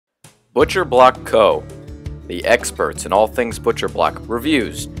Butcher Block Co., the experts in all things butcher block,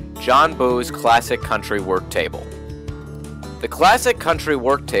 reviews John Boo's Classic Country Work Table. The Classic Country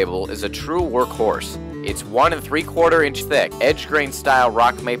Work Table is a true workhorse. Its 1 3/4 inch thick, edge grain style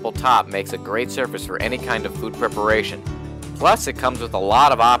rock maple top makes a great surface for any kind of food preparation. Plus, it comes with a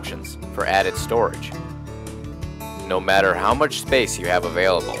lot of options for added storage. No matter how much space you have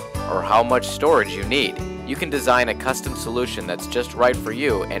available or how much storage you need, you can design a custom solution that's just right for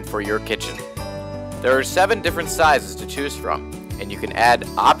you and for your kitchen. There are 7 different sizes to choose from, and you can add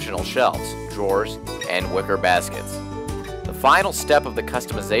optional shelves, drawers, and wicker baskets. The final step of the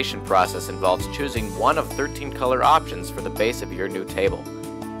customization process involves choosing one of 13 color options for the base of your new table.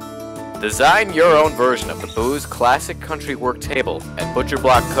 Design your own version of the Boo's Classic Country Work Table at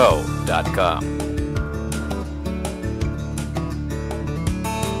butcherblockco.com.